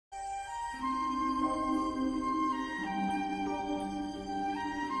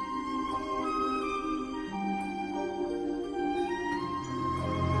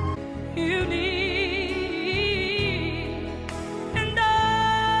You need, and I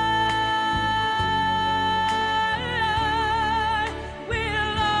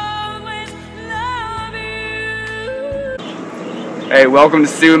will always love you. Hey, welcome to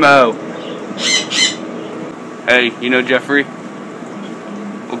SuMo. Hey, you know Jeffrey?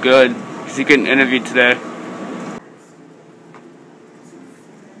 Well, good, because he couldn't interview today.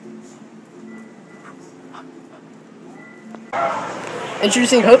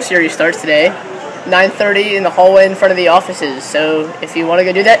 Introducing Hope series starts today, 9:30 in the hallway in front of the offices. So if you want to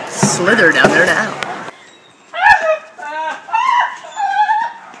go do that, slither down there now.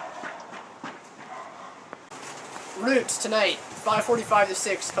 Roots tonight, 5:45 to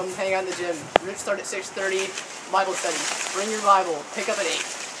 6. Come hang out in the gym. Roots start at 6:30. Bible study. Bring your Bible. Pick up at 8.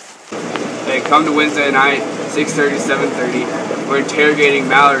 Hey, come to Wednesday night, 6:30 to 7:30. We're interrogating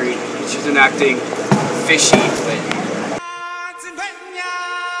Mallory, because she's been acting fishy lately.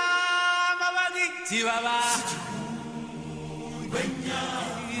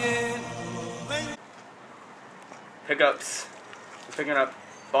 Pickups. We're picking up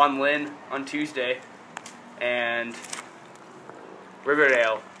Bon Lynn on Tuesday and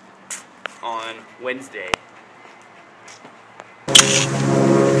Riverdale on Wednesday.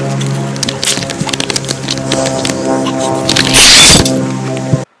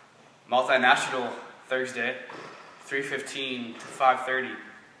 Multinational Thursday, 3:15 to 5:30.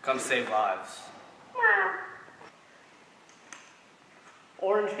 Come save lives.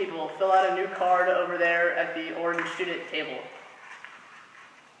 Orange people, fill out a new card over there at the orange student table.